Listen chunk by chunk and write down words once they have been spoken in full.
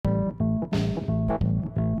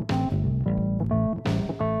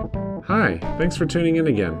Hi, thanks for tuning in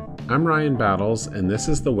again. I'm Ryan Battles, and this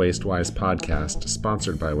is the WasteWise podcast,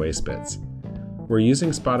 sponsored by WasteBits. We're using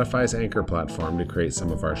Spotify's Anchor platform to create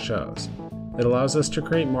some of our shows. It allows us to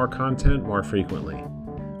create more content more frequently.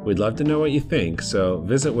 We'd love to know what you think, so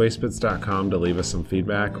visit wastebits.com to leave us some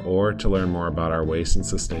feedback or to learn more about our waste and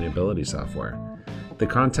sustainability software. The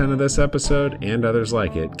content of this episode and others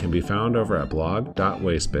like it can be found over at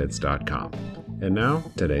blog.wastebits.com. And now,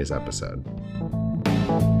 today's episode.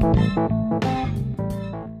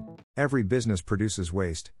 Every business produces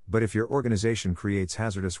waste, but if your organization creates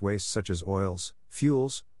hazardous waste such as oils,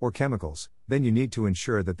 fuels, or chemicals, then you need to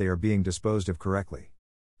ensure that they are being disposed of correctly.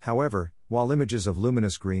 However, while images of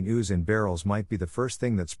luminous green ooze in barrels might be the first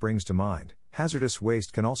thing that springs to mind, hazardous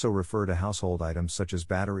waste can also refer to household items such as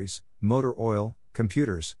batteries, motor oil,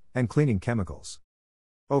 computers, and cleaning chemicals.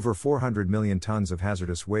 Over 400 million tons of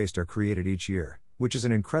hazardous waste are created each year, which is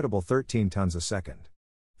an incredible 13 tons a second.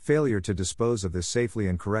 Failure to dispose of this safely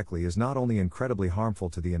and correctly is not only incredibly harmful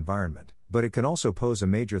to the environment, but it can also pose a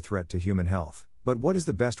major threat to human health. But what is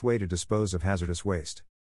the best way to dispose of hazardous waste?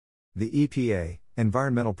 The EPA,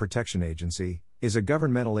 Environmental Protection Agency, is a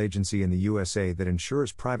governmental agency in the USA that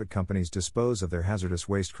ensures private companies dispose of their hazardous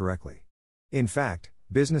waste correctly. In fact,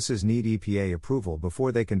 businesses need EPA approval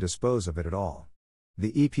before they can dispose of it at all.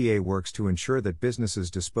 The EPA works to ensure that businesses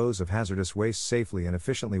dispose of hazardous waste safely and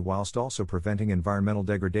efficiently whilst also preventing environmental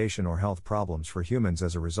degradation or health problems for humans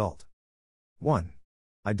as a result. 1.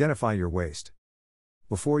 Identify your waste.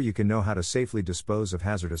 Before you can know how to safely dispose of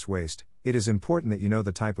hazardous waste, it is important that you know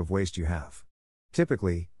the type of waste you have.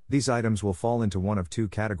 Typically, these items will fall into one of two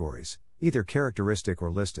categories, either characteristic or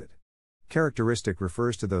listed. Characteristic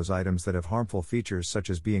refers to those items that have harmful features such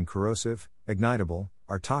as being corrosive, ignitable,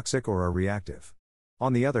 are toxic or are reactive.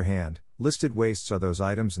 On the other hand, listed wastes are those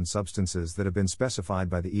items and substances that have been specified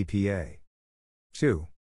by the EPA. 2.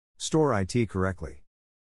 Store IT correctly.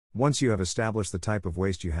 Once you have established the type of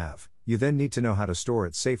waste you have, you then need to know how to store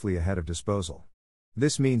it safely ahead of disposal.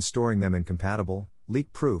 This means storing them in compatible,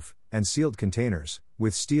 leak-proof, and sealed containers,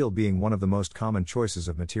 with steel being one of the most common choices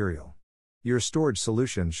of material. Your storage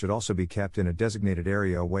solutions should also be kept in a designated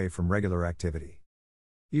area away from regular activity.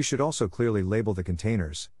 You should also clearly label the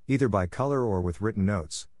containers, either by color or with written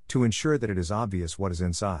notes, to ensure that it is obvious what is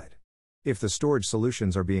inside. If the storage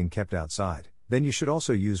solutions are being kept outside, then you should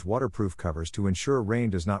also use waterproof covers to ensure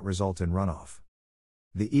rain does not result in runoff.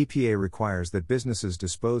 The EPA requires that businesses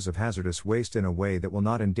dispose of hazardous waste in a way that will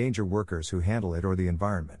not endanger workers who handle it or the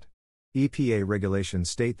environment. EPA regulations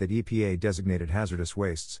state that EPA-designated hazardous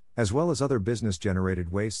wastes, as well as other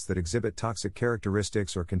business-generated wastes that exhibit toxic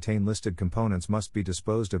characteristics or contain listed components, must be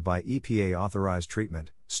disposed of by EPA-authorized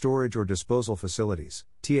treatment, storage or disposal facilities,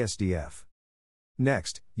 TSDF.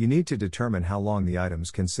 Next, you need to determine how long the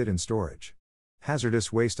items can sit in storage.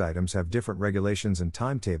 Hazardous waste items have different regulations and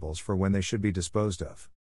timetables for when they should be disposed of.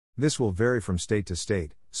 This will vary from state to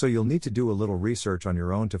state, so you'll need to do a little research on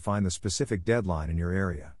your own to find the specific deadline in your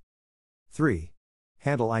area. 3.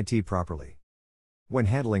 Handle IT properly. When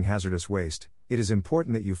handling hazardous waste, it is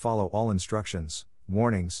important that you follow all instructions,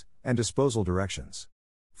 warnings, and disposal directions.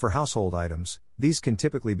 For household items, these can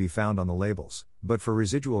typically be found on the labels, but for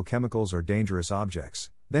residual chemicals or dangerous objects,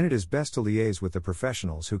 then it is best to liaise with the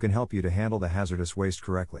professionals who can help you to handle the hazardous waste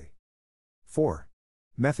correctly. 4.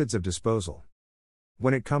 Methods of disposal.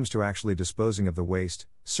 When it comes to actually disposing of the waste,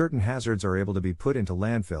 certain hazards are able to be put into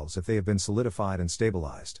landfills if they have been solidified and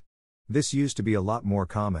stabilized. This used to be a lot more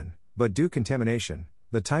common, but due to contamination,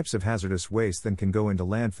 the types of hazardous waste that can go into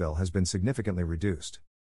landfill has been significantly reduced.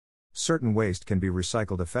 Certain waste can be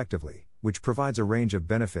recycled effectively, which provides a range of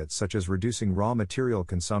benefits such as reducing raw material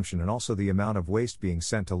consumption and also the amount of waste being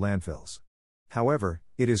sent to landfills. However,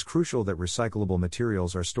 it is crucial that recyclable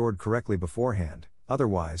materials are stored correctly beforehand,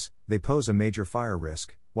 otherwise, they pose a major fire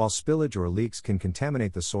risk, while spillage or leaks can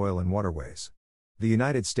contaminate the soil and waterways. The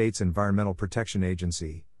United States Environmental Protection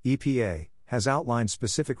Agency, EPA, has outlined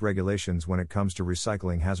specific regulations when it comes to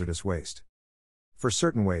recycling hazardous waste. For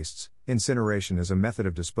certain wastes, incineration is a method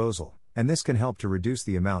of disposal, and this can help to reduce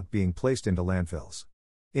the amount being placed into landfills.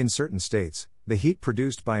 In certain states, the heat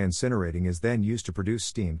produced by incinerating is then used to produce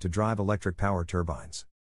steam to drive electric power turbines.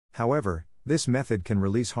 However, this method can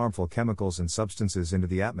release harmful chemicals and substances into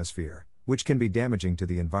the atmosphere, which can be damaging to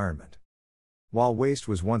the environment. While waste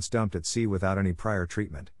was once dumped at sea without any prior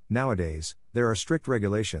treatment, nowadays, there are strict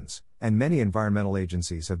regulations, and many environmental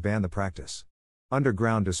agencies have banned the practice.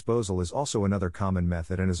 Underground disposal is also another common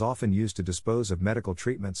method and is often used to dispose of medical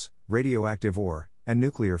treatments, radioactive ore, and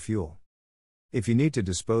nuclear fuel. If you need to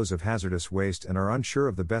dispose of hazardous waste and are unsure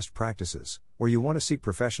of the best practices, or you want to seek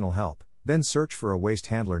professional help, then search for a waste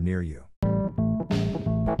handler near you.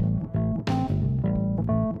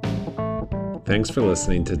 thanks for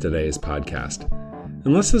listening to today's podcast.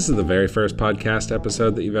 Unless this is the very first podcast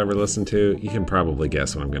episode that you've ever listened to, you can probably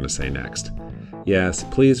guess what I'm going to say next. Yes,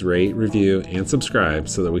 please rate, review, and subscribe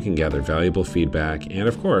so that we can gather valuable feedback and,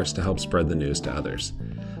 of course, to help spread the news to others.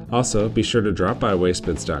 Also, be sure to drop by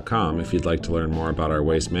wastebits.com if you'd like to learn more about our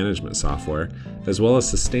waste management software, as well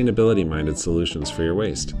as sustainability-minded solutions for your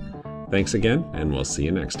waste. Thanks again, and we'll see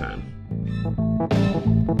you next time.